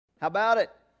How about it?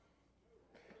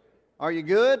 Are you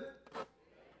good?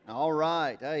 All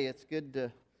right. Hey, it's good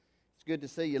to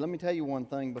see you. Let me tell you one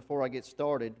thing before I get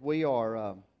started. We're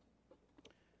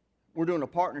doing a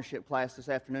partnership class this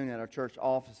afternoon at our church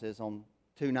offices on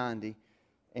 290,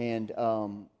 and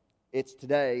it's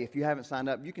today. If you haven't signed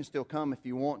up, you can still come if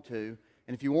you want to.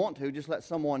 And if you want to, just let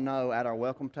someone know at our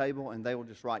welcome table, and they will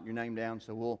just write your name down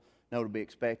so we'll know to be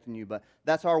expecting you. But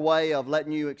that's our way of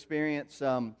letting you experience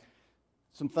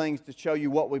some things to show you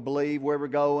what we believe, where we're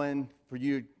going, for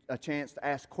you a chance to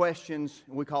ask questions.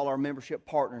 We call our membership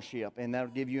partnership, and that'll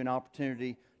give you an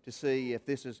opportunity to see if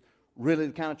this is really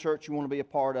the kind of church you want to be a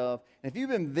part of. And if you've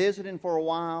been visiting for a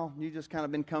while, you've just kind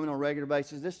of been coming on a regular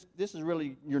basis, this is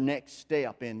really your next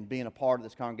step in being a part of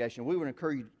this congregation. We would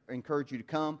encourage you to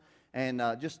come, and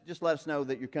just let us know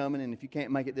that you're coming. And if you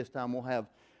can't make it this time, we'll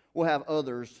have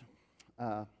others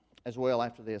as well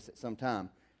after this at some time.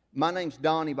 My name's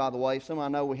Donnie, by the way. I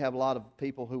know we have a lot of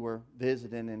people who are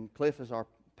visiting, and Cliff is our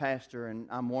pastor, and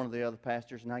I'm one of the other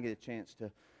pastors, and I get a chance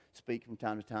to speak from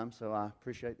time to time, so I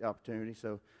appreciate the opportunity.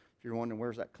 So if you're wondering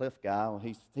where's that Cliff guy, well,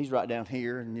 he's right down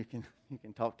here, and you can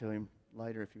talk to him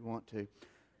later if you want to.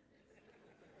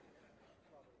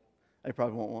 They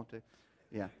probably won't want to.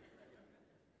 Yeah.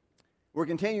 We're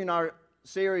continuing our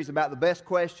series about the best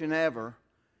question ever,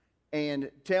 and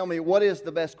tell me, what is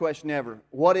the best question ever?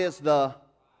 What is the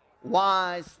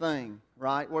wise thing,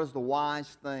 right? What is the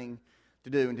wise thing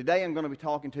to do? And today I'm going to be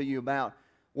talking to you about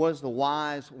what is the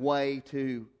wise way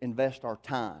to invest our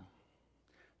time.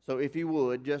 So if you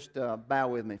would, just bow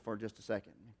with me for just a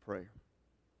second in prayer.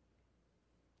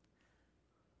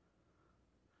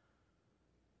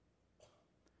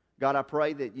 God, I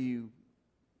pray that you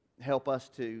help us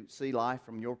to see life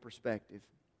from your perspective.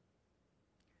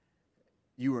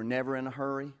 You are never in a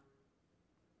hurry.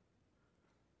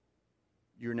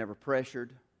 You're never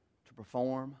pressured to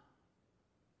perform.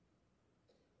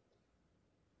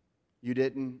 You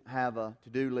didn't have a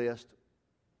to-do list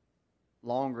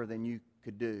longer than you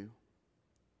could do.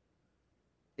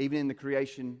 Even in the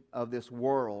creation of this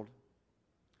world,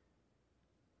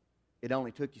 it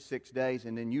only took you 6 days,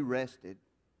 and then you rested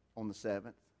on the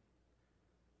seventh.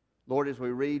 Lord, as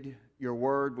we read your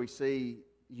word, we see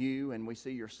you and we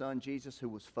see your Son, Jesus, who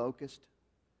was focused,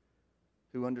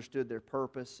 who understood their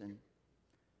purpose, and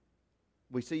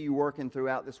we see you working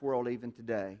throughout this world even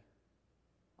today.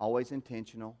 Always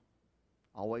intentional,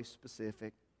 always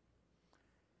specific.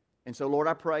 And so, Lord,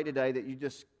 I pray today that you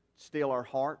just still our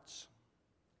hearts.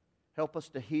 Help us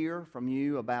to hear from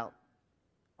you about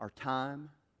our time,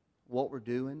 what we're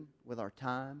doing with our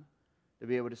time, to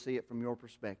be able to see it from your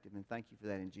perspective. And thank you for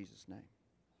that in Jesus' name.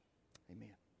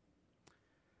 Amen.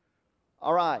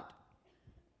 All right.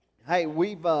 Hey,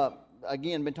 we've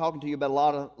again been talking to you about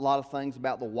a lot of things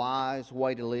about the wise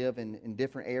way to live in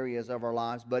different areas of our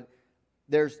lives, but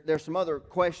there's some other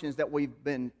questions that we've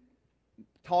been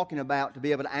talking about to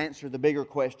be able to answer the bigger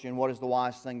question: what is the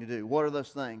wise thing to do? What are those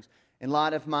things? In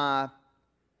light of my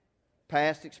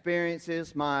past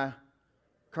experiences, my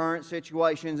current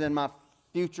situations, and my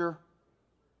future.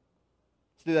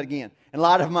 Let's do that again. In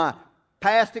light of my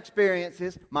past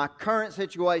experiences, my current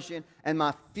situation, and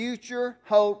my future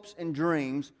hopes and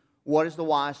dreams, what is the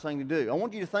wise thing to do? I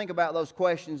want you to think about those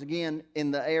questions again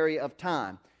in the area of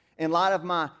time. In light of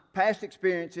my past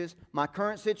experiences, my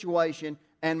current situation,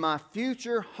 and my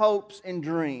future hopes and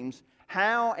dreams,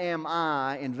 how am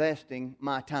I investing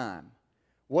my time?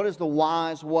 What is the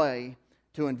wise way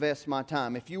to invest my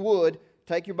time? If you would,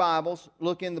 take your Bibles,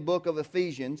 look in the book of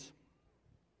Ephesians,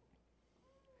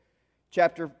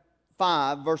 chapter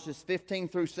 5, verses 15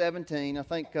 through 17. I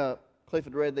think Cliff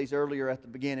had read these earlier at the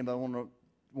beginning, but I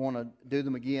want to do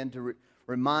them again to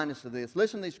remind us of this.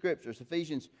 Listen to these scriptures.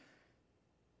 Ephesians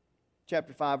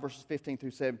chapter 5, verses 15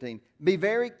 through 17. Be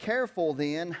very careful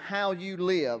then how you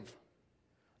live,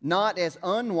 not as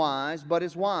unwise, but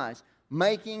as wise,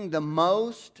 making the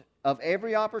most of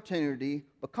every opportunity,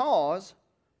 because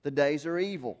the days are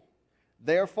evil.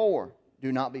 Therefore,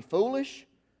 do not be foolish,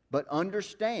 but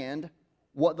understand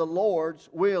what the Lord's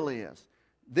will is.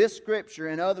 This scripture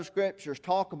and other scriptures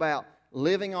talk about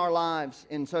living our lives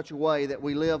in such a way that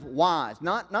we live wise,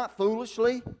 not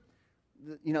foolishly.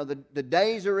 You know, the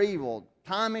days are evil.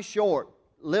 Time is short.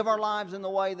 Live our lives in the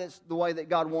way that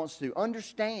God wants to.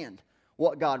 Understand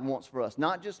what God wants for us.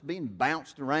 Not just being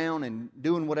bounced around and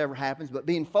doing whatever happens, but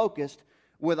being focused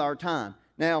with our time.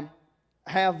 Now,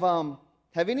 have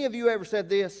any of you ever said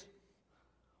this?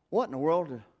 What in the world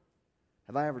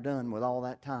have I ever done with all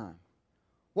that time?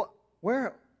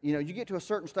 You get to a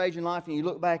certain stage in life and you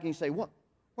look back and you say,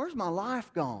 where's my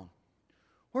life gone?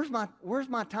 Where's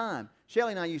my time?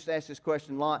 Shelley and I used to ask this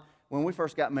question a lot when we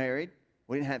first got married,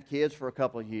 we didn't have kids for a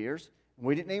couple of years.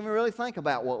 We didn't even really think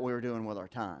about what we were doing with our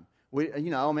time. We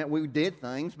did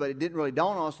things, but it didn't really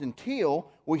dawn on us until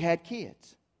we had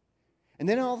kids. And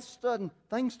then all of a sudden,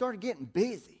 things started getting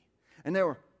busy. And there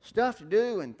were stuff to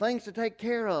do and things to take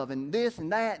care of and this and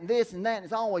that and this and that. And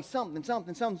it's always something.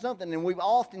 And we've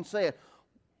often said,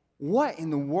 what in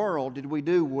the world did we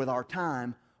do with our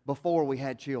time before we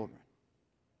had children?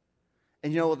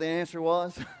 And you know what the answer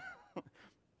was?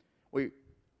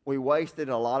 We wasted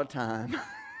a lot of time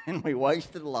and we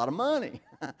wasted a lot of money.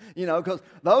 Because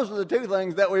those are the two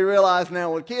things that we realize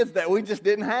now with kids that we just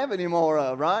didn't have any more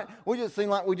of, right? We just seemed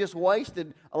like we just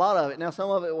wasted a lot of it. Now, some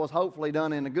of it was hopefully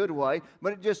done in a good way,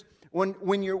 but it just, when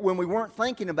we weren't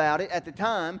thinking about it at the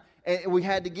time, we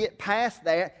had to get past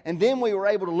that, and then we were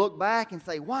able to look back and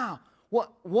say, wow,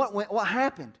 what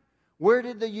happened? Where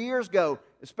did the years go?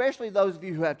 Especially those of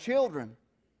you who have children.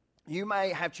 You may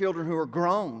have children who are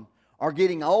grown or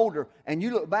getting older, and you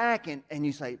look back and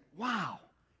you say, wow,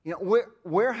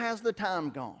 where has the time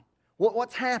gone?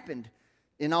 What's happened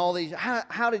in all these?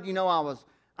 How did you know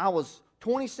I was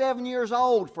 27 years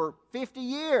old for 50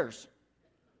 years?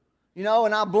 And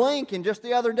I blink, and just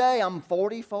the other day I'm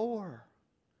 44.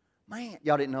 Man,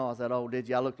 y'all didn't know I was that old, did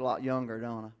you? I looked a lot younger,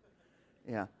 don't I?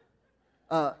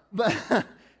 Yeah. But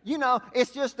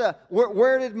it's just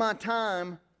where did my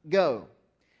time go?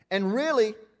 And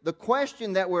really, the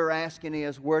question that we're asking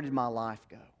is, where did my life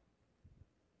go?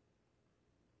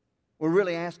 We're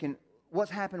really asking,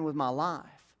 what's happened with my life?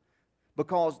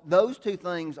 Because those two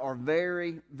things are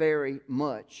very, very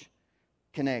much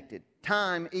connected.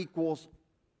 Time equals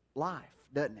life,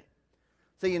 doesn't it?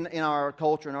 See, in our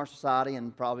culture, in our society,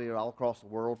 and probably all across the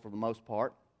world for the most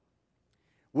part,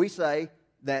 we say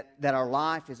that our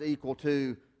life is equal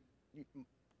to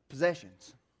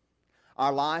possessions.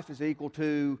 Our life is equal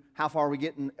to how far we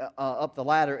get up the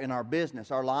ladder in our business.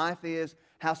 Our life is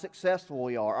how successful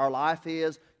we are. Our life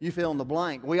is, you fill in the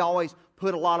blank. We always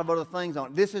put a lot of other things on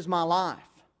it. This is my life.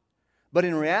 But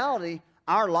in reality,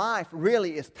 our life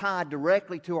really is tied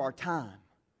directly to our time.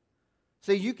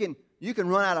 See, you can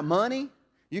run out of money,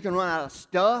 you can run out of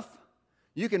stuff,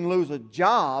 you can lose a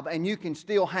job, and you can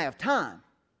still have time,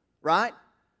 right?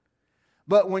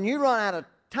 But when you run out of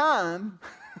time,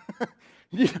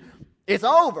 it's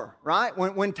over, right?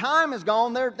 When time is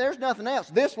gone, there's nothing else.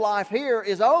 This life here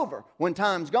is over when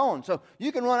time's gone. So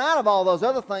you can run out of all those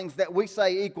other things that we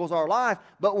say equals our life,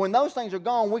 but when those things are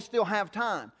gone, we still have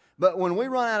time. But when we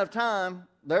run out of time,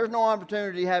 there's no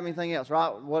opportunity to have anything else, right?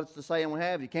 What's the saying we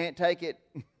have? You can't take it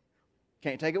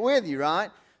with you, right?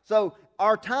 So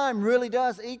our time really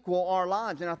does equal our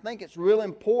lives, and I think it's real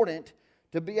important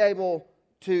to be able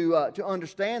to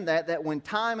understand that when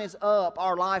time is up,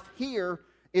 our life here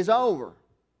is over.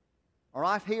 Our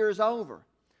life here is over.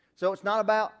 So it's not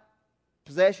about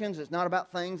possessions, it's not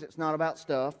about things, it's not about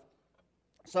stuff.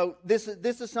 So this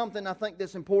is something I think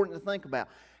that's important to think about.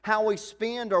 How we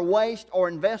spend or waste or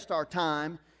invest our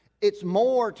time, it's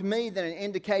more to me than an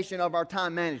indication of our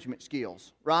time management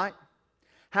skills, right?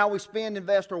 How we spend,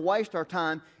 invest, or waste our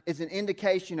time is an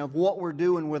indication of what we're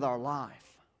doing with our life.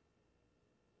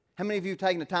 How many of you have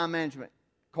taken a time management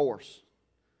course?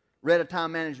 Read a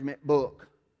time management book?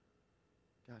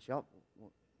 Gosh, y'all,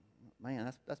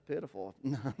 man, that's pitiful.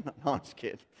 No, I'm just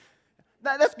kidding.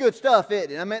 That's good stuff,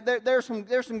 isn't it? I mean, there's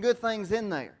some good things in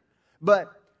there.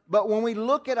 But when we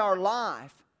look at our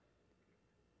life,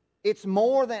 it's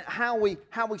more than how we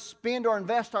spend or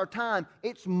invest our time.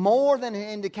 It's more than an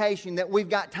indication that we've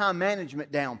got time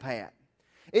management down pat.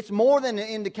 It's more than an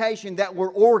indication that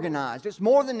we're organized. It's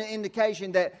more than an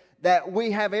indication that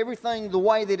we have everything the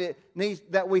way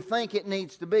that we think it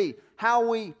needs to be. How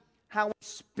we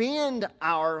spend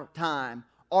our time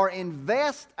or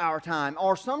invest our time,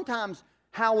 or sometimes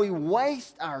how we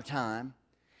waste our time,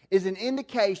 is an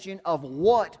indication of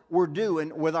what we're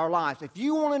doing with our lives. If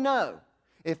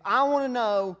I want to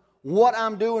know what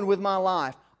I'm doing with my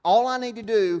life, all I need to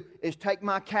do is take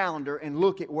my calendar and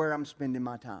look at where I'm spending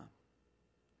my time.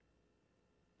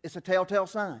 It's a telltale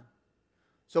sign.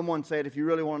 Someone said, if you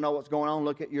really want to know what's going on,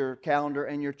 look at your calendar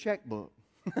and your checkbook.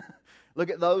 Look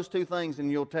at those two things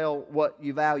and you'll tell what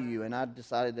you value. And I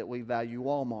decided that we value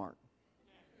Walmart.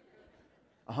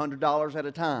 $100 at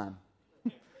a time.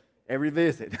 Every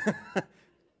visit.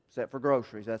 Except for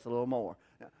groceries, that's a little more.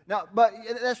 Now, but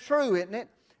that's true, isn't it?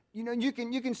 You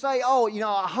can say,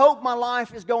 I hope my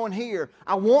life is going here.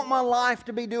 I want my life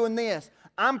to be doing this.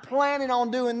 I'm planning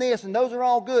on doing this, and those are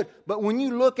all good. But when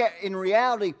you look at, in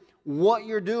reality, what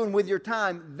you're doing with your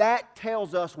time, that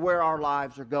tells us where our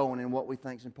lives are going and what we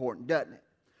think is important, doesn't it?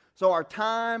 So our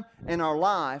time and our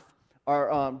life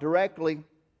are directly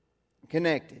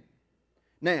connected.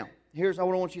 Now, here's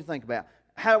what I want you to think about.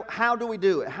 How do we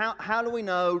do it? How do we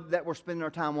know that we're spending our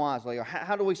time wisely? Or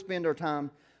how do we spend our time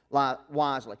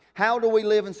wisely? How do we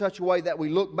live in such a way that we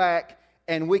look back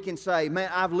and we can say,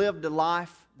 man, I've lived a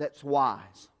life that's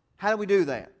wise? How do we do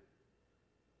that?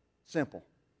 Simple.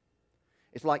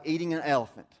 It's like eating an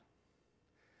elephant.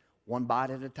 One bite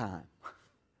at a time.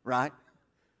 Right?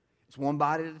 It's one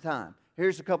bite at a time.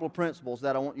 Here's a couple of principles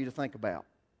that I want you to think about.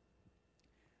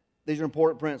 These are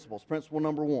important principles. Principle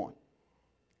number 1.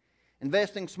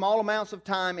 Investing small amounts of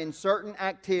time in certain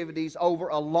activities over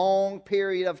a long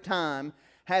period of time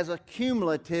has a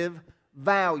cumulative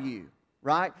value,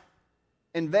 right?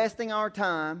 Investing our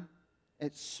time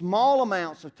at small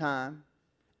amounts of time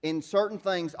in certain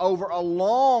things over a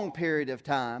long period of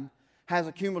time has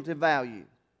a cumulative value.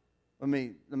 Let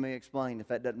me explain if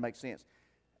that doesn't make sense.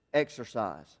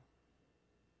 Exercise.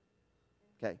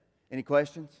 Okay. Any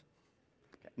questions?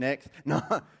 Okay. Next. No.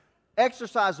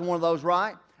 Exercise is one of those,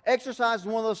 right? Exercise is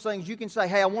one of those things you can say,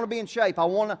 hey, I want to be in shape. I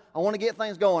want to get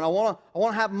things going. I want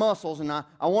to have muscles, and I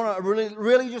want to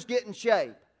really just get in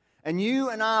shape. And you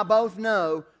and I both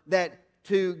know that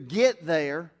to get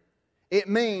there, it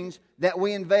means that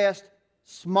we invest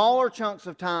smaller chunks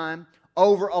of time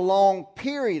over a long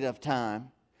period of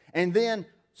time, and then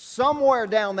somewhere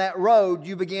down that road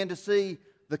you begin to see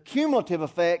the cumulative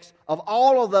effects of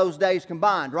all of those days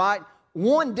combined, right?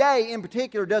 One day in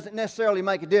particular doesn't necessarily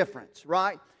make a difference,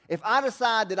 right? If I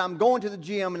decide that I'm going to the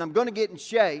gym and I'm going to get in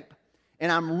shape,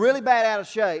 and I'm really bad out of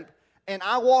shape, and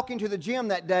I walk into the gym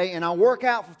that day and I work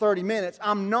out for 30 minutes,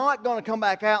 I'm not going to come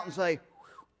back out and say,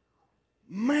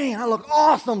 man, I look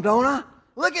awesome, don't I?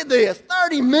 Look at this,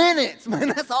 30 minutes, man,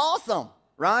 that's awesome,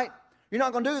 right? You're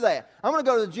not going to do that. I'm going to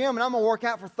go to the gym and I'm going to work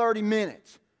out for 30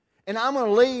 minutes. And I'm going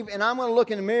to leave and I'm going to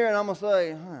look in the mirror and I'm going to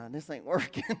say, this ain't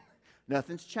working.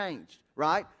 Nothing's changed,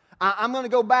 right? I'm going to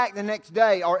go back the next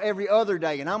day or every other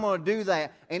day, and I'm going to do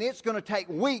that. And it's going to take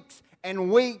weeks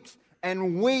and weeks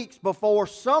and weeks before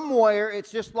somewhere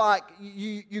it's just like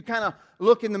you kind of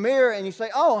look in the mirror and you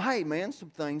say, oh, hey, man, some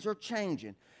things are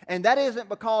changing. And that isn't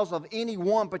because of any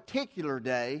one particular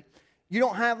day. You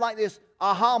don't have like this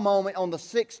aha moment on the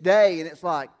 6th day, and it's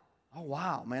like, oh,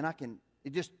 wow, man,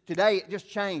 today it just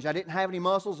changed. I didn't have any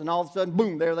muscles, and all of a sudden,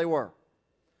 boom, there they were.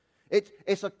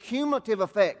 It's a cumulative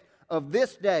effect of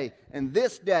this day and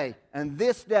this day and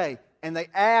this day, and they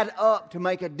add up to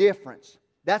make a difference.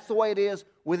 That's the way it is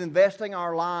with investing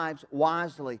our lives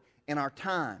wisely in our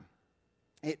time.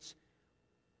 It's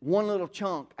one little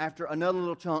chunk after another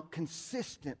little chunk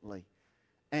consistently,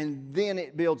 and then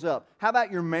it builds up. How about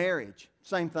your marriage?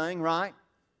 Same thing, right?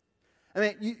 I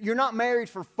mean, you're not married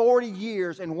for 40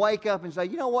 years and wake up and say,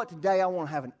 you know what, today I want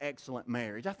to have an excellent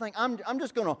marriage. I think I'm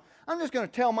just going to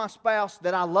tell my spouse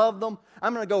that I love them.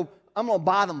 I'm going to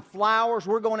buy them flowers.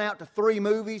 We're going out to 3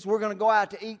 movies. We're going to go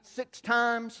out to eat 6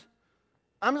 times.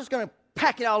 I'm just going to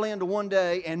pack it all into one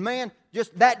day. And man,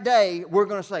 just that day, we're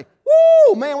going to say,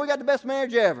 woo, man, we got the best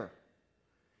marriage ever.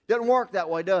 Doesn't work that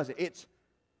way, does it? It's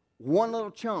one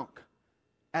little chunk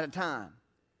at a time.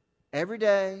 Every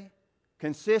day,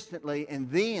 consistently,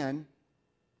 and then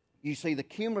you see the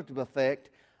cumulative effect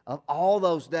of all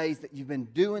those days that you've been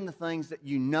doing the things that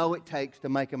you know it takes to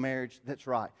make a marriage that's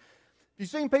right. You've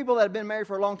seen people that have been married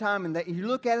for a long time, and you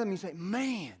look at them and you say,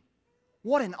 man,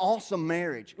 what an awesome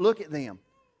marriage. Look at them.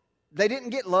 They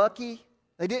didn't get lucky.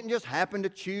 They didn't just happen to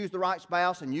choose the right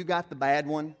spouse and you got the bad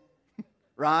one,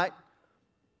 right?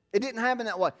 It didn't happen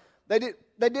that way. They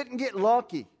didn't get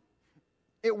lucky.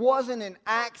 It wasn't an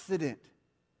accident.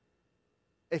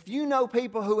 If you know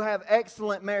people who have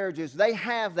excellent marriages, they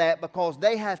have that because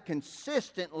they have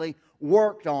consistently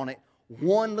worked on it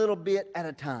one little bit at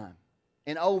a time.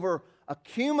 And over a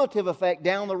cumulative effect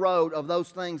down the road of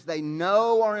those things they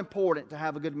know are important to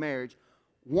have a good marriage,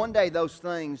 one day those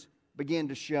things begin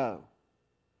to show.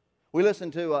 We was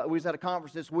at a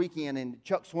conference this weekend and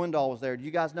Chuck Swindoll was there. Do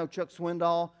you guys know Chuck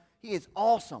Swindoll? He is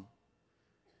awesome.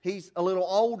 He's a little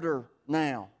older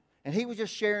now. And he was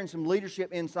just sharing some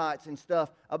leadership insights and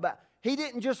stuff about, he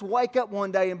didn't just wake up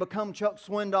one day and become Chuck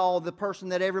Swindoll, the person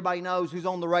that everybody knows who's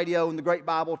on the radio and the great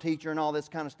Bible teacher and all this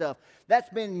kind of stuff. That's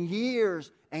been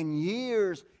years and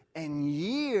years and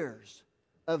years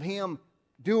of him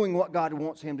doing what God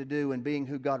wants him to do and being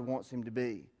who God wants him to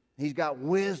be. He's got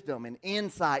wisdom and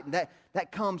insight, and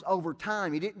that comes over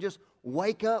time. He didn't just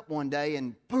wake up one day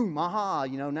and boom, aha,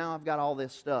 now I've got all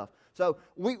this stuff. So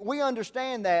we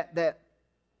understand that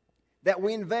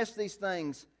we invest these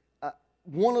things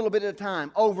one little bit at a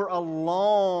time over a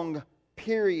long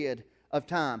period of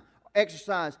time.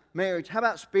 Exercise, marriage. How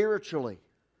about spiritually?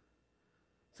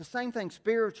 It's the same thing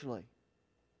spiritually.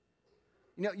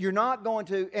 You know, you're not going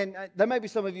to, and there may be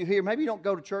some of you here, maybe you don't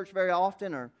go to church very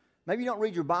often, or maybe you don't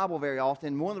read your Bible very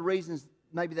often. One of the reasons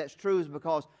maybe that's true is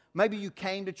because maybe you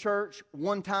came to church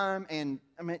one time and,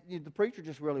 I mean, the preacher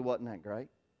just really wasn't that great.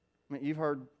 I mean, you've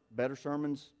heard better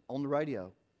sermons on the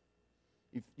radio.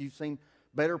 You've seen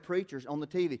better preachers on the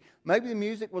TV. Maybe the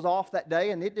music was off that day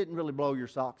and it didn't really blow your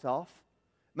socks off.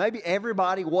 Maybe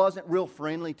everybody wasn't real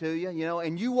friendly to you, you know,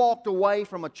 and you walked away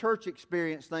from a church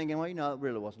experience thinking, well, you know, it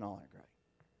really wasn't all that great.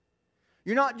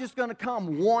 You're not just going to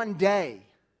come one day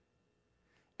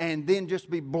and then just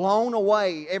be blown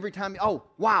away every time. Oh,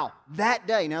 wow, that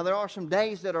day. Now, there are some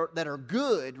days that are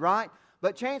good, right?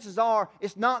 But chances are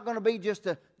it's not going to be just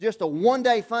a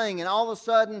one-day thing, and all of a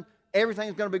sudden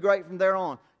everything's going to be great from there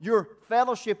on. Your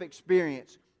fellowship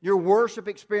experience, your worship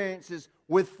experiences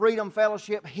with Freedom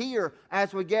Fellowship here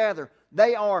as we gather,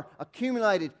 they are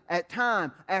accumulated at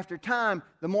time after time.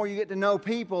 The more you get to know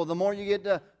people, the more you get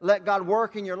to let God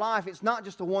work in your life. It's not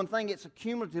just a one thing, it's a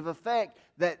cumulative effect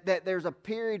that there's a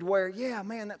period where, yeah,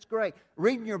 man, that's great.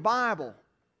 Reading your Bible.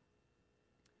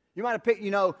 You might have picked,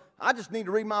 you know, I just need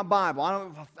to read my Bible.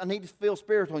 I need to feel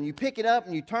spiritual. And you pick it up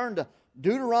and you turn to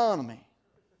Deuteronomy.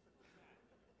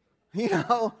 You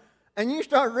know, and you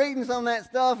start reading some of that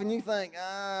stuff and you think,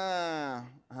 I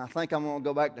think I'm going to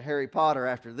go back to Harry Potter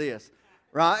after this,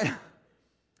 right?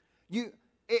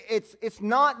 It's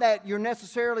not that you're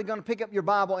necessarily going to pick up your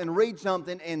Bible and read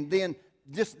something and then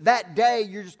just that day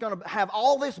you're just going to have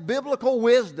all this biblical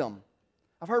wisdom.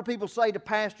 I've heard people say to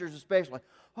pastors especially,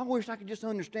 I wish I could just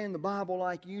understand the Bible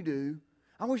like you do.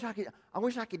 I wish I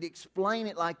could explain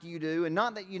it like you do. And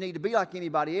not that you need to be like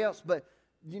anybody else, but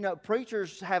you know,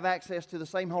 preachers have access to the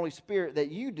same Holy Spirit that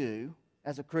you do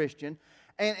as a Christian.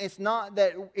 And it's not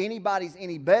that anybody's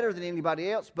any better than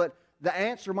anybody else, but the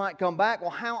answer might come back,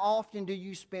 well, how often do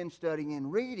you spend studying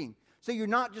and reading? So you're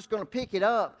not just going to pick it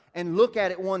up and look at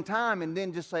it one time and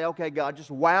then just say, okay, God, just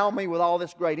wow me with all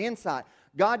this great insight.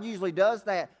 God usually does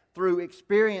that through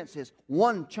experiences,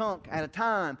 one chunk at a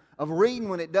time, of reading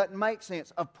when it doesn't make sense,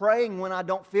 of praying when I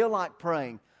don't feel like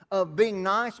praying, of being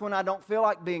nice when I don't feel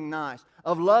like being nice,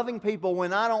 of loving people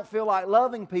when I don't feel like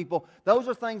loving people. Those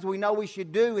are things we know we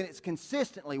should do, and it's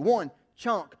consistently one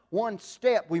chunk, one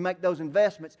step, we make those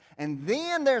investments. And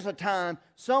then there's a time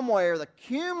somewhere, the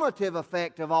cumulative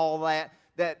effect of all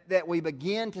that we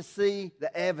begin to see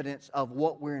the evidence of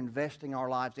what we're investing our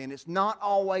lives in. It's not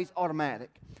always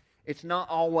automatic. It's not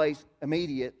always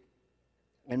immediate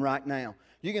and right now.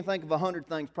 You can think of 100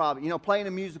 things probably. You know, playing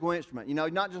a musical instrument. You know,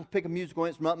 not just pick a musical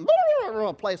instrument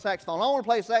and play a saxophone. I want to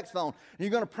play a saxophone. And you're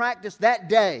going to practice that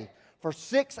day for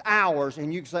 6 hours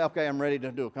and you can say, okay, I'm ready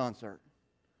to do a concert.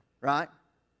 Right?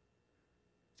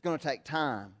 It's going to take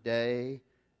time, day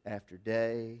after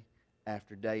day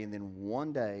after day. And then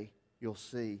one day you'll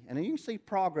see. And then you can see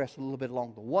progress a little bit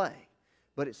along the way.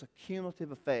 But it's a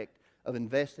cumulative effect of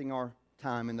investing our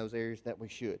time in those areas that we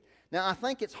should. Now, I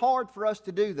think it's hard for us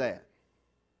to do that.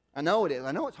 I know it is.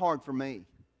 I know it's hard for me.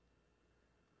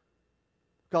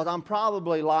 Because I'm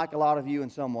probably like a lot of you in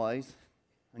some ways,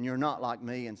 and you're not like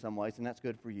me in some ways, and that's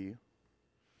good for you.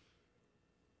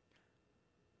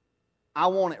 I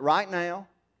want it right now,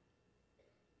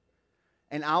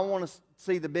 and I want to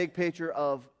see the big picture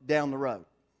of down the road.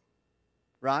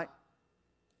 Right?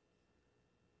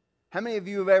 How many of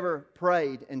you have ever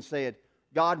prayed and said,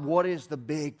 God, what is the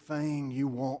big thing you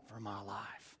want for my life?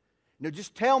 You know,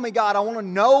 just tell me, God, I want to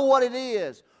know what it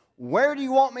is. Where do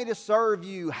you want me to serve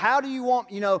you? How do you want,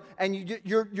 you know, and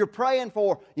you're praying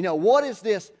for, you know, what is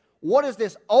this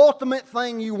ultimate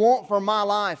thing you want for my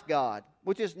life, God?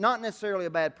 Which is not necessarily a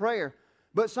bad prayer,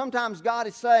 but sometimes God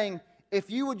is saying, if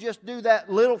you would just do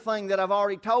that little thing that I've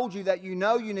already told you that you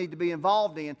know you need to be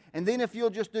involved in, and then if you'll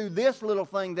just do this little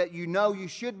thing that you know you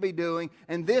should be doing,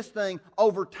 and this thing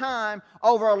over time,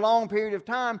 over a long period of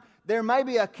time, there may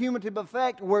be a cumulative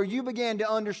effect where you begin to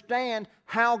understand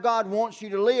how God wants you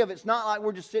to live. It's not like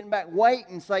we're just sitting back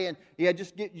waiting saying, yeah,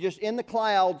 just in the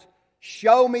clouds,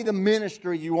 show me the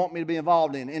ministry you want me to be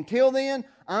involved in. Until then,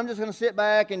 I'm just going to sit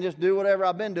back and just do whatever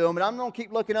I've been doing, but I'm going to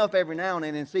keep looking up every now and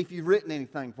then and see if you've written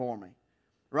anything for me.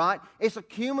 Right? It's a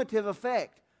cumulative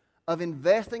effect of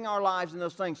investing our lives in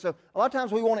those things. So a lot of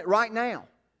times we want it right now.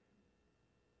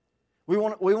 We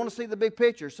want to see the big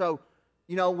picture. So,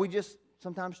 you know, we just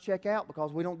sometimes check out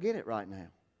because we don't get it right now.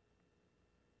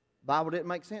 The Bible didn't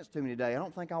make sense to me today. I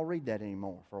don't think I'll read that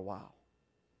anymore for a while.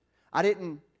 I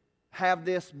didn't have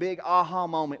this big aha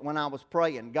moment when I was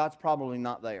praying. God's probably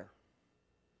not there.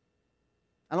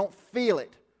 I don't feel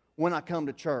it when I come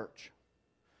to church.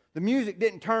 The music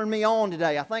didn't turn me on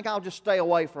today. I think I'll just stay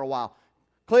away for a while.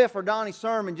 Cliff or Donnie's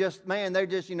sermon they're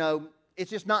just, you know, it's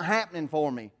just not happening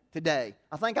for me today.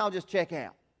 I think I'll just check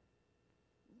out.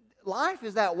 Life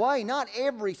is that way. Not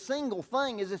every single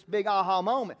thing is this big aha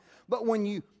moment. But when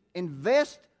we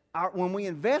invest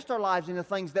our lives into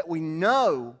things that we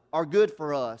know are good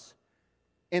for us,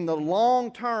 in the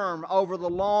long term, over the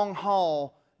long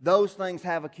haul, those things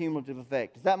have a cumulative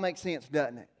effect. Does that make sense,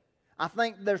 doesn't it? I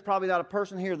think there's probably not a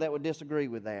person here that would disagree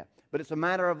with that. But it's a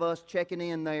matter of us checking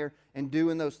in there and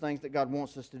doing those things that God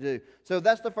wants us to do. So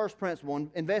that's the first principle.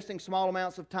 Investing small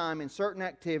amounts of time in certain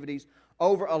activities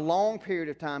over a long period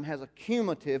of time has a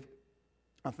cumulative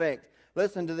effect.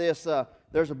 Listen to this.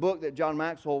 There's a book that John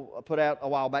Maxwell put out a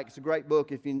while back. It's a great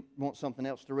book if you want something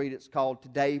else to read. It's called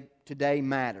Today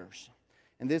Matters.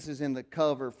 And this is in the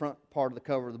front part of the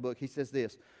cover of the book. He says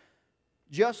this: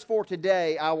 "Just for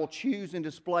today, I will choose and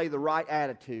display the right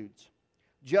attitudes.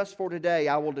 Just for today,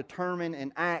 I will determine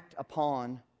and act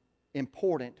upon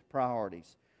important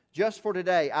priorities. Just for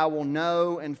today, I will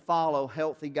know and follow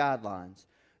healthy guidelines.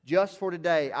 Just for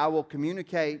today, I will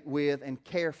communicate with and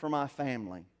care for my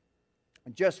family.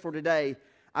 Just for today,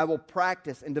 I will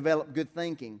practice and develop good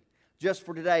thinking. Just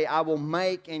for today, I will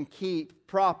make and keep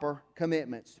proper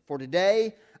commitments. For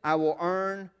today, I will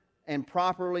earn and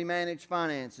properly manage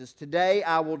finances. Today,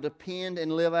 I will deepen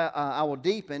and live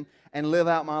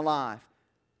out my life.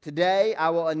 Today, I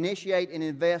will initiate and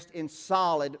invest in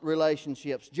solid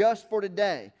relationships. Just for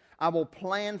today, I will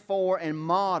plan for and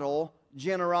model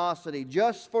generosity.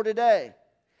 Just for today,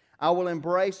 I will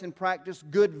embrace and practice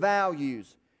good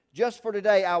values. Just for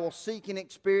today, I will seek and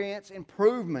experience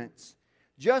improvements.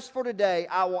 Just for today,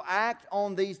 I will act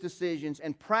on these decisions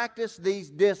and practice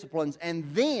these disciplines. And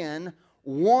then,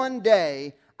 one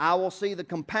day, I will see the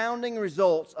compounding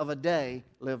results of a day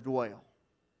lived well."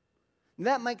 And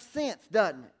that makes sense,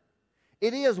 doesn't it?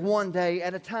 It is one day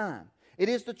at a time. It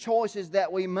is the choices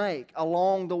that we make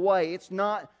along the way. It's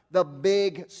not the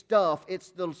big stuff.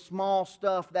 It's the small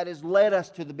stuff that has led us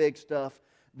to the big stuff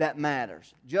that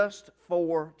matters. Just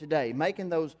for today. Making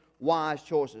those wise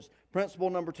choices. Principle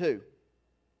number 2.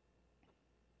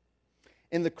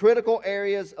 In the critical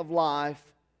areas of life,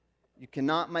 you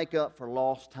cannot make up for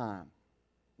lost time.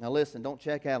 Now listen, don't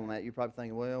check out on that. You're probably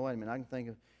thinking, well, wait a minute, I can think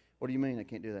of, what do you mean I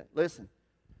can't do that? Listen,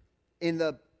 in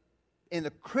the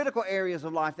critical areas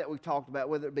of life that we've talked about,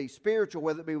 whether it be spiritual,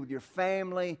 whether it be with your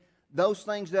family, those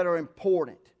things that are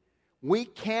important, we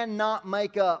cannot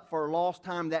make up for lost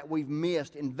time that we've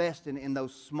missed investing in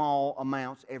those small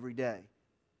amounts every day.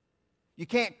 You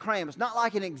can't cram. It's not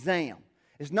like an exam.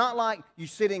 It's not like you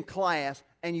sit in class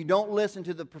and you don't listen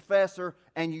to the professor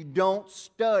and you don't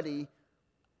study,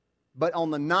 but on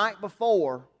the night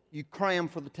before, you cram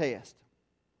for the test.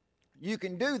 You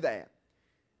can do that.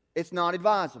 It's not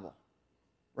advisable,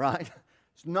 right?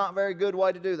 It's not a very good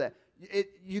way to do that.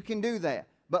 You can do that.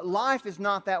 But life is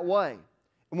not that way.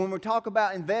 And when we talk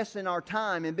about investing our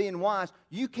time and being wise,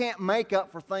 you can't make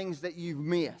up for things that you've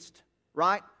missed,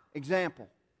 right? Example,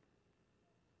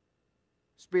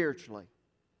 spiritually.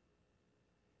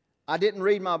 I didn't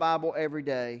read my Bible every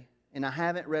day, and I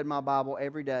haven't read my Bible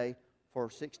every day for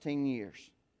 16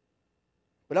 years.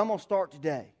 But I'm going to start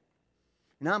today.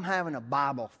 And I'm having a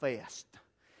Bible fest.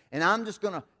 And I'm just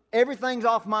going to, everything's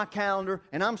off my calendar,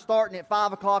 and I'm starting at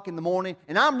 5 o'clock in the morning,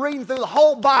 and I'm reading through the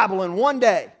whole Bible in one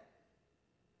day.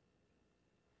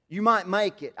 You might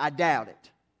make it. I doubt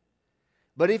it.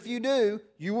 But if you do,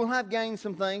 you will have gained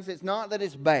some things. It's not that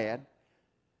it's bad.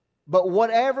 But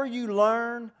whatever you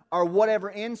learn or whatever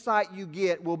insight you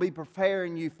get will be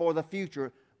preparing you for the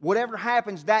future. Whatever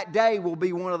happens that day will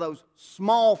be one of those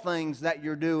small things that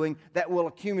you're doing that will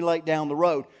accumulate down the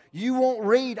road. You won't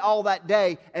read all that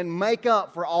day and make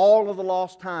up for all of the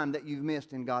lost time that you've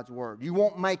missed in God's Word. You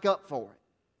won't make up for it,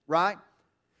 right?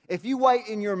 If you wait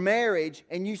in your marriage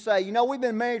and you say, we've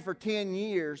been married for 10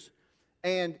 years,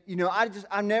 and,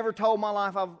 I never told my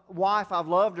wife I've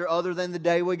loved her other than the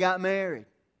day we got married.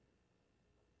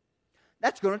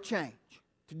 That's going to change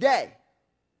today.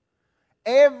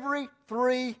 Every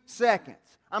 3 seconds,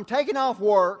 I'm taking off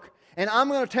work, and I'm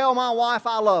going to tell my wife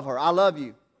I love her. I love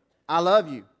you. I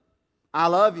love you. I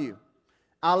love you.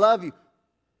 I love you.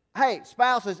 Hey,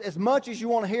 spouses, as much as you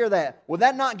want to hear that, will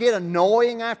that not get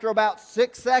annoying after about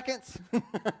 6 seconds?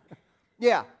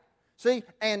 Yeah. See,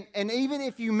 and even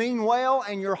if you mean well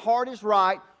and your heart is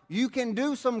right, you can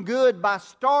do some good by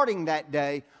starting that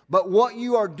day, but what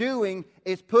you are doing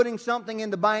is putting something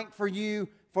in the bank for you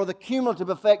for the cumulative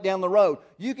effect down the road.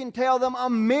 You can tell them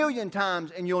 1,000,000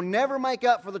 times, and you'll never make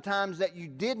up for the times that you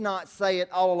did not say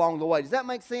it all along the way. Does that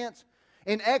make sense?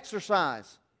 In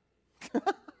exercise.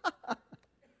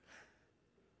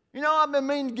 I've been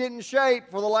meaning to get in shape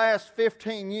for the last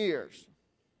 15 years.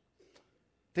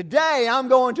 Today, I'm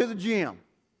going to the gym.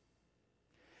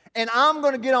 And I'm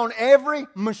going to get on every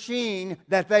machine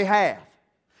that they have.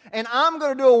 And I'm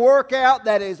going to do a workout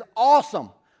that is awesome.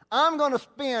 I'm going to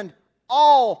spend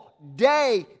all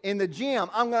day in the gym.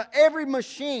 Every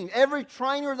machine, every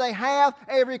trainer they have,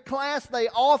 every class they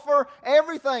offer,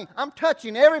 everything. I'm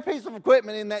touching every piece of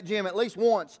equipment in that gym at least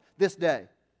once this day.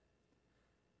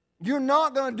 You're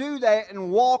not going to do that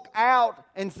and walk out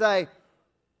and say,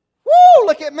 "Woo,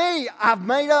 look at me. I've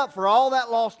made up for all that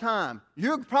lost time."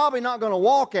 You're probably not going to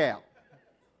walk out.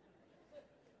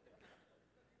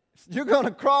 You're going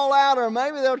to crawl out, or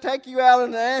maybe they'll take you out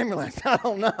in the ambulance. I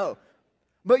don't know.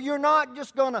 But you're not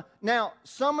just going to... Now,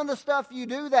 some of the stuff you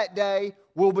do that day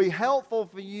will be helpful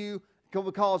for you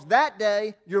because that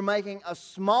day you're making a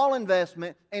small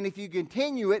investment, and if you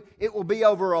continue it, it will be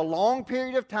over a long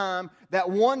period of time that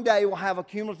one day will have a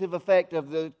cumulative effect of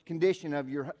the condition of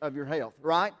your health,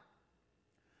 right?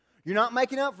 You're not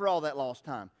making up for all that lost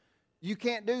time. You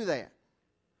can't do that.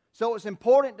 So it's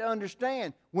important to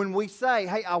understand when we say,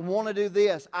 "Hey, I want to do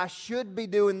this. I should be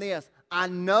doing this. I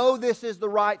know this is the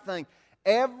right thing."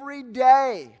 Every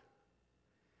day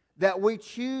that we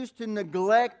choose to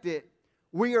neglect it,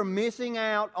 we are missing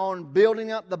out on building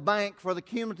up the bank for the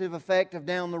cumulative effect of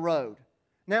down the road.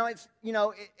 Now,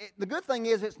 the good thing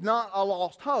is it's not a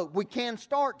lost hope. We can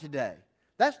start today.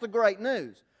 That's the great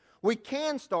news. We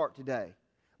can start today.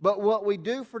 But what we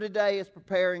do for today is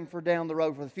preparing for down the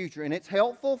road for the future. And it's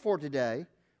helpful for today.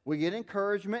 We get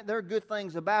encouragement. There are good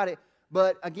things about it.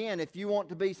 But again, if you want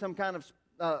to be some kind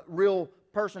of real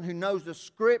person who knows the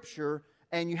Scripture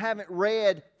and you haven't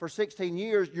read for 16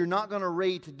 years, you're not going to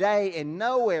read today and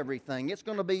know everything. It's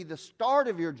going to be the start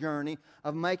of your journey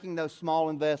of making those small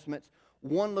investments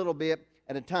one little bit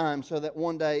at a time so that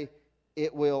one day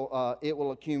it will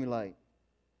accumulate.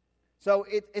 So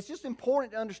it's just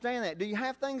important to understand that. Do you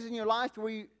have things in your life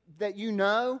that you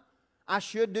know, "I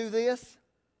should do this?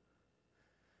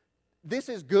 This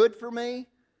is good for me.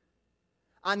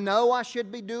 I know I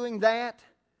should be doing that."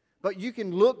 But you can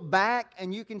look back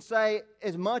and you can say,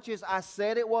 as much as I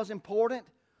said it was important,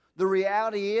 the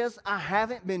reality is I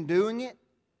haven't been doing it.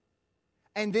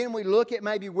 And then we look at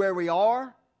maybe where we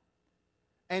are.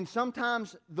 And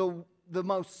sometimes the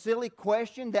most silly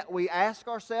question that we ask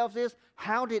ourselves is,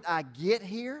 how did I get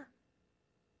here?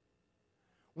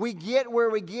 We get where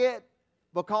we get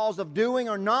because of doing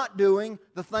or not doing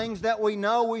the things that we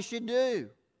know we should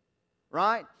do.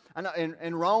 Right? I know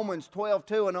in Romans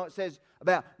 12:2, I know it says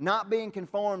about not being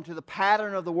conformed to the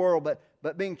pattern of the world,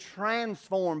 but being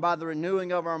transformed by the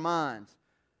renewing of our minds.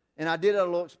 And I did a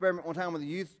little experiment one time with a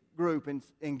youth group and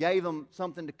gave them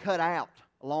something to cut out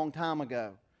a long time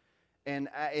ago. And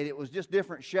it was just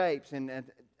different shapes.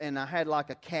 And I had like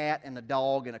a cat and a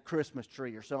dog and a Christmas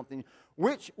tree or something.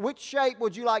 Which shape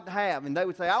would you like to have? And they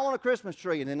would say, "I want a Christmas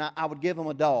tree." And then I would give them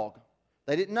a dog.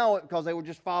 They didn't know it because they were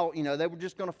just they were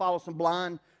just going to follow some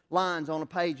blind lines on a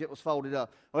page that was folded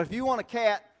up. Well, if you want a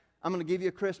cat, I'm going to give you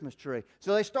a Christmas tree.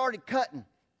 So they started cutting.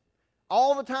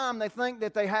 All the time they think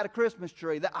that they had a Christmas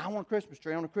tree. "I want a Christmas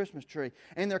tree, I want a Christmas tree."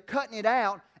 And they're cutting it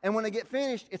out, and when they get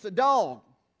finished, it's a dog.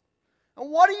 And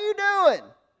 "What are you doing?"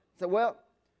 I said, "Well,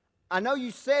 I know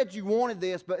you said you wanted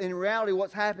this, but in reality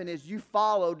what's happened is you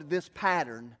followed this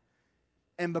pattern.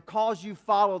 And because you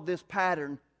followed this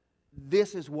pattern,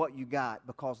 this is what you got,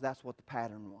 because that's what the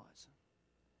pattern was."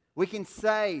 We can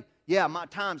say, "Yeah, my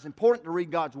time's important to read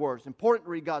God's Word. It's important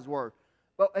to read God's Word."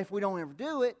 But if we don't ever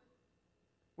do it,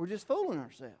 we're just fooling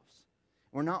ourselves.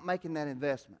 We're not making that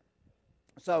investment.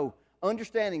 So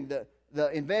understanding the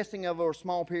investing over a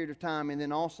small period of time, and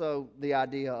then also the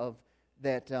idea of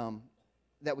that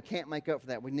we can't make up for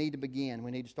that. We need to begin.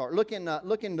 We need to start. Look in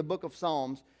the book of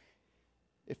Psalms.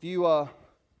 If you have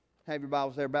your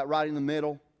Bibles there, about right in the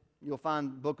middle, you'll find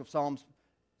the book of Psalms.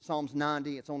 Psalms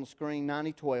 90, it's on the screen,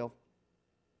 90:12.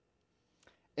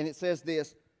 And it says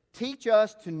this, "Teach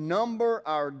us to number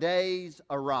our days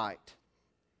aright,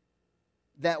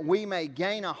 that we may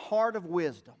gain a heart of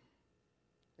wisdom."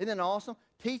 Isn't that awesome?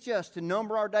 Teach us to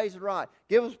number our days aright.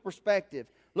 Give us perspective.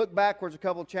 Look backwards a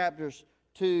couple of chapters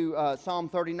to Psalm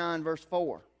 39, verse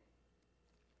 4.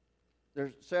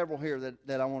 There's several here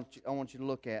that I want you to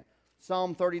look at.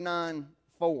 Psalm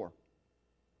 39:4.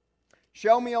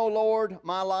 "Show me, O Lord,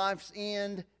 my life's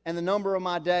end and the number of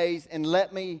my days, and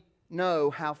let me know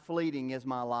how fleeting is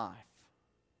my life."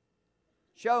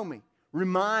 Show me.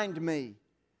 Remind me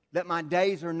that my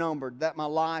days are numbered, that my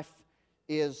life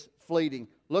is fleeting.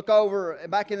 Look over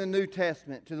back in the New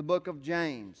Testament to the book of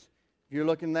James. If you're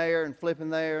looking there and flipping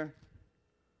there,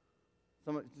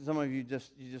 some of you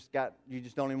just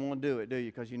don't even want to do it, do you?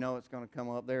 Because you know it's going to come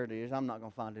up. There it is. I'm not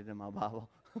going to find it in my Bible.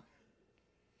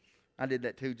 I did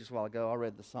that too just a while ago. I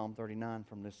read the Psalm 39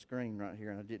 from this screen right here,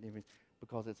 and I didn't even,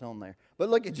 because it's on there. But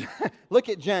look at look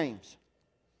at James.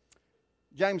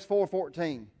 James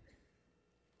 4:14.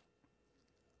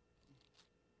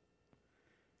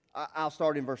 I'll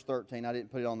start in verse 13. I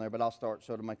didn't put it on there, but I'll start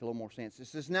so it'll make a little more sense. It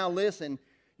says, "Now listen,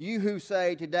 you who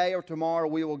say, today or tomorrow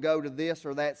we will go to this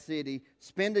or that city,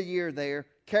 spend a year there,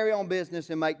 carry on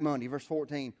business, and make money." Verse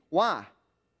 14. Why?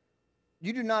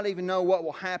 You do not even know what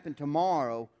will happen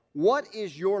tomorrow. What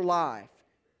is your life?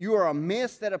 You are a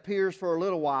mist that appears for a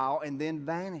little while and then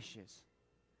vanishes.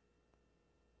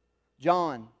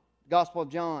 John, Gospel of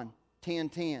John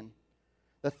 10:10.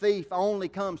 The thief only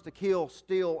comes to kill,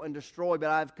 steal, and destroy, but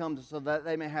I've come so that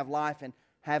they may have life and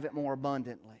have it more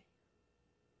abundantly.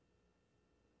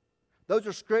 Those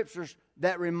are scriptures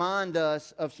that remind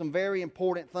us of some very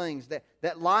important things.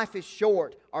 That life is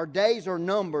short, our days are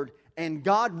numbered, and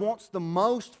God wants the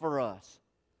most for us.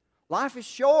 Life is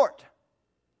short.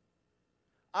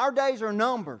 Our days are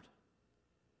numbered.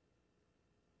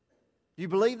 Do you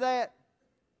believe that?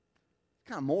 It's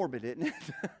kind of morbid, isn't it?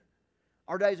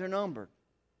 Our days are numbered.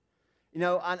 You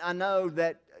know, I know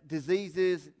that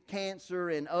diseases, cancer,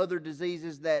 and other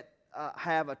diseases that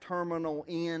have a terminal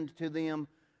end to them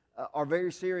are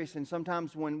very serious. And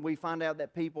sometimes when we find out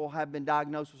that people have been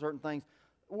diagnosed with certain things,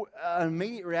 an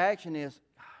immediate reaction is,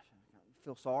 gosh, I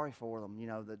feel sorry for them. You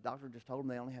know, the doctor just told them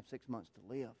they only have 6 months to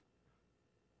live.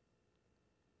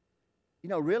 You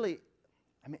know, really,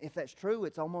 I mean, if that's true,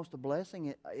 it's almost a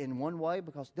blessing in one way,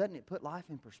 because doesn't it put life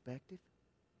in perspective?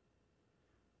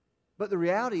 But the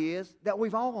reality is that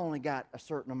we've all only got a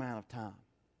certain amount of time.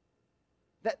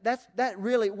 That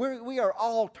really, we are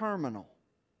all terminal.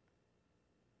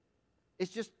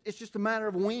 It's just a matter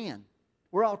of when.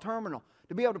 We're all terminal.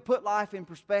 To be able to put life in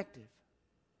perspective.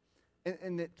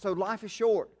 So life is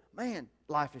short. Man,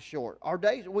 life is short. Our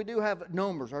days, we do have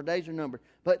numbers. Our days are numbered.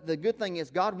 But the good thing is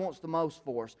God wants the most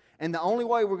for us. And the only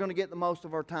way we're going to get the most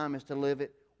of our time is to live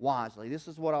it wisely. This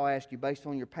is what I'll ask you based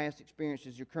on your past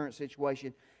experiences, your current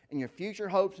situation, and your future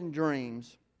hopes and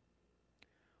dreams.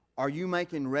 Are you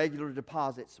making regular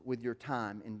deposits with your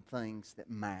time in things that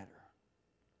matter?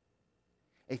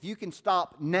 If you can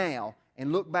stop now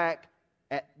and look back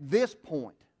at this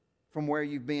point from where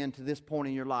you've been to this point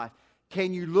in your life,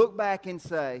 can you look back and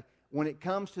say, when it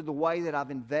comes to the way that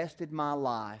I've invested my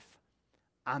life,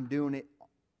 I'm doing it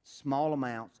small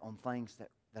amounts on things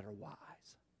that are wise,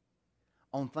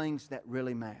 on things that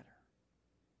really matter.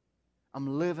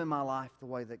 I'm living my life the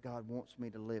way that God wants me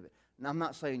to live it. And I'm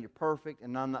not saying you're perfect,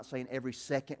 and I'm not saying every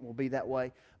second will be that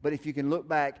way. But if you can look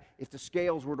back, if the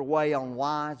scales were to weigh on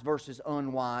wise versus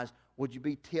unwise, would you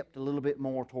be tipped a little bit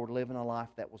more toward living a life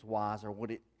that was wise, or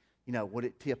would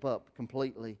it tip up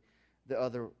completely the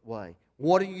other way?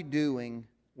 What are you doing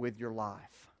with your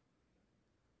life?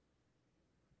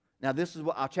 Now, this is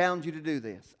what I challenge you to do.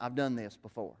 This I've done this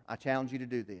before. I challenge you to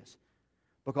do this,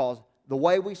 because the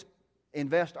way we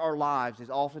invest our lives is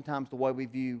oftentimes the way we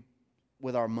view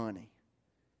with our money.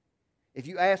 If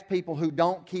you ask people who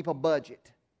don't keep a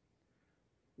budget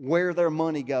where their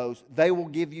money goes, they will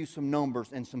give you some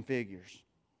numbers and some figures.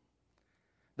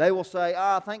 They will say,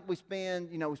 I think we spend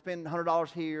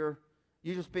 $100 here.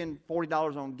 You just spend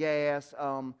 $40 on gas.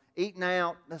 Eating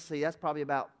out, let's see, that's probably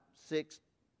about $6,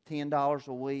 $10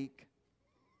 a week.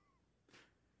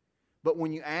 But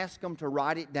when you ask them to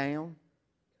write it down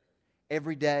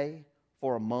every day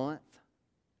for a month,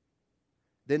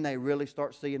 then they really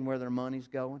start seeing where their money's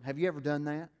going. Have you ever done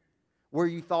that? Where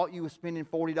you thought you was spending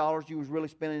 $40, you was really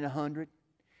spending $100.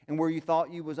 And where you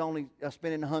thought you was only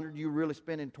spending $100, you were really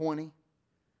spending $20.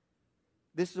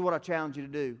 This is what I challenge you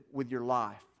to do with your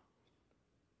life.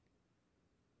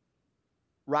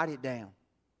 Write it down.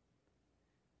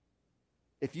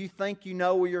 If you think you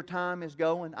know where your time is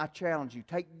going, I challenge you,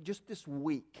 take just this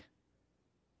week.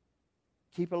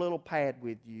 Keep a little pad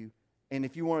with you. And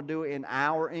if you want to do it in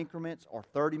hour increments or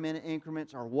 30-minute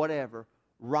increments or whatever,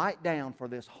 write down for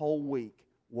this whole week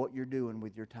what you're doing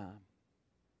with your time.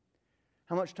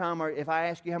 How much time if I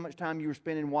ask you how much time you were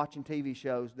spending watching TV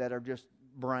shows that are just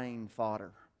brain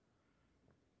fodder?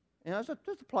 You know,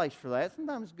 there's a place for that.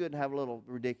 Sometimes it's good to have a little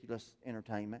ridiculous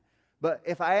entertainment. But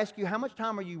if I ask you, how much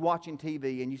time are you watching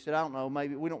TV? And you said, I don't know,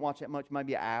 maybe we don't watch that much,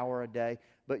 maybe an hour a day.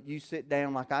 But you sit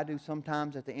down like I do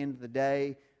sometimes at the end of the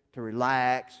day to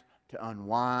relax, to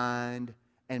unwind.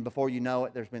 And before you know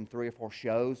it, there's been 3 or 4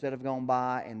 shows that have gone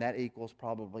by, and that equals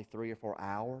probably 3 or 4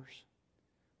 hours.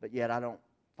 But yet I don't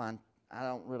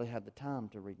really have the time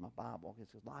to read my Bible.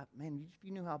 It's like, man, if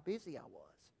you knew how busy I was.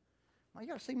 Well, you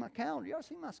got to see my calendar. You got to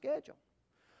see my schedule.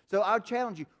 So I would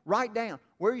challenge you, write down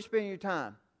where are you spending your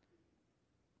time.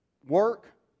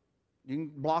 Work, You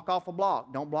can block off a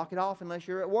block. Don't block it off unless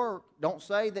you're at work. Don't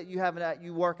say that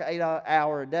you work an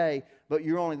 8-hour a day, but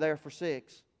you're only there for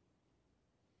 6.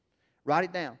 Write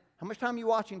it down. How much time are you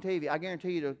watching TV? I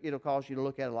guarantee you it'll cause you to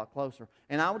look at it a lot closer.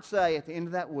 And I would say at the end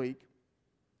of that week,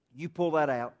 you pull that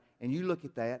out and you look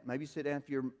at that. Maybe sit down if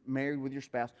you're married with your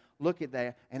spouse. Look at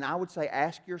that. And I would say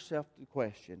ask yourself the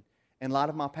question, in light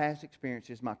of my past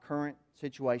experiences, my current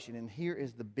situation, and here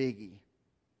is the biggie,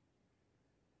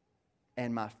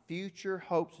 and my future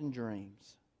hopes and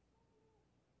dreams,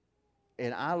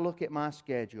 and I look at my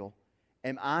schedule,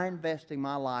 am I investing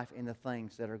my life in the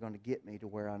things that are going to get me to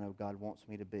where I know God wants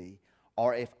me to be?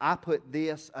 Or if I put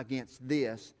this against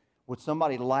this, would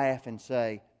somebody laugh and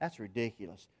say, that's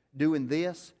ridiculous. Doing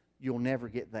this, you'll never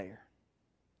get there.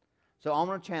 So I'm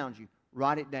going to challenge you.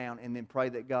 Write it down and then pray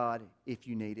that God, if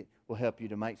you need it, will help you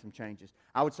to make some changes.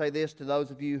 I would say this to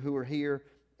those of you who are here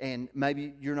and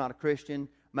maybe you're not a Christian.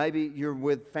 Maybe you're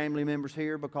with family members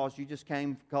here because you just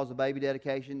came because of baby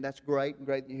dedication. That's great.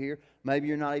 Great that you're here. Maybe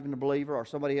you're not even a believer or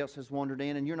somebody else has wandered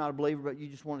in and you're not a believer but you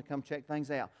just want to come check things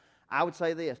out. I would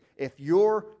say this. If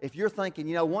you're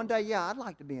thinking, one day, yeah, I'd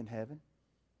like to be in heaven.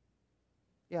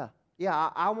 Yeah,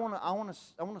 I want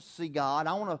to see God.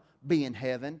 I want to be in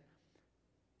heaven.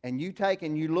 And you take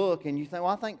and you look and you think,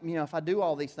 well, I think, if I do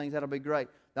all these things, that'll be great.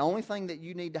 The only thing that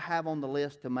you need to have on the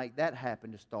list to make that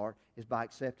happen to start is by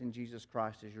accepting Jesus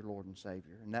Christ as your Lord and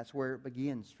Savior. And that's where it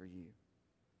begins for you.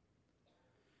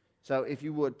 So if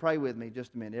you would, pray with me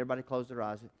just a minute. Everybody close their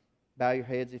eyes. Bow your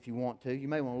heads if you want to. You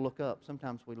may want to look up.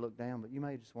 Sometimes we look down, but you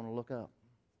may just want to look up.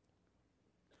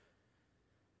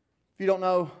 If you don't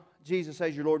know Jesus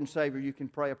as your Lord and Savior, you can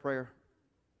pray a prayer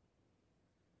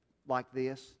like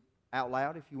this out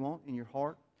loud if you want in your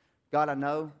heart. God, I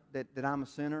know that I'm a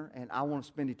sinner and I want to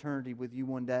spend eternity with you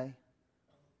one day.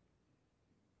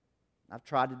 I've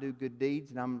tried to do good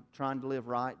deeds and I'm trying to live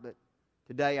right, but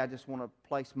today I just want to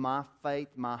place my faith,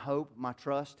 my hope, my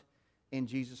trust in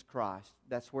Jesus Christ.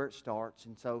 That's where it starts.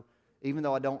 And so even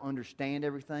though I don't understand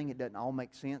everything, it doesn't all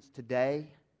make sense, today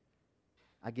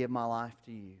I give my life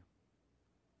to you.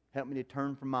 Help me to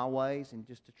turn from my ways and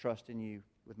just to trust in you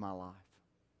with my life.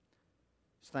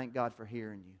 Just thank God for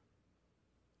hearing you.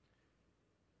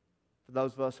 For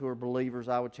those of us who are believers,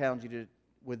 I would challenge you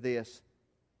with this.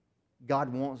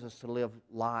 God wants us to live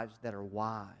lives that are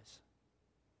wise.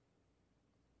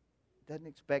 He doesn't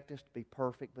expect us to be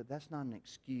perfect, but that's not an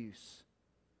excuse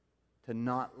to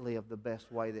not live the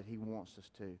best way that He wants us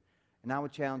to. And I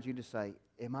would challenge you to say,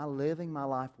 am I living my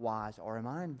life wise, or am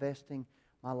I investing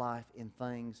my life in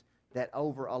things that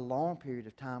over a long period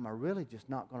of time are really just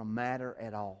not going to matter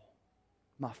at all?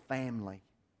 My family.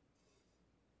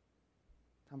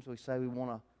 Sometimes we say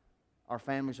our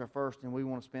families are first and we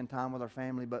want to spend time with our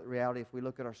family, but in reality, if we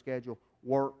look at our schedule,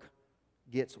 work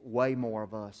gets way more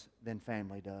of us than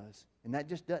family does. And that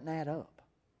just doesn't add up.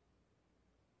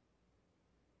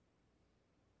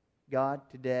 God,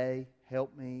 today,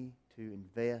 help me to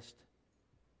invest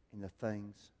in the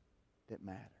things that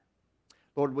matter.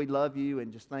 Lord, we love you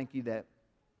and just thank you that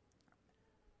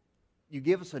you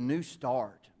give us a new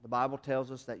start. The Bible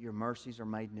tells us that your mercies are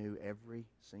made new every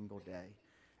single day.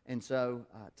 And so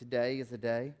today is the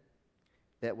day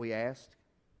that we ask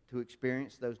to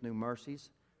experience those new mercies.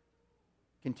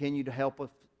 Continue to help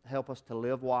us to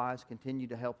live wise. Continue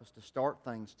to help us to start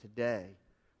things today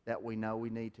that we know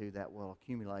we need to, that will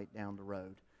accumulate down the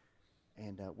road.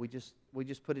 And we just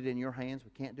put it in your hands.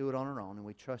 We can't do it on our own, and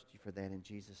we trust you for that in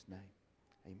Jesus' name.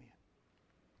 Amen.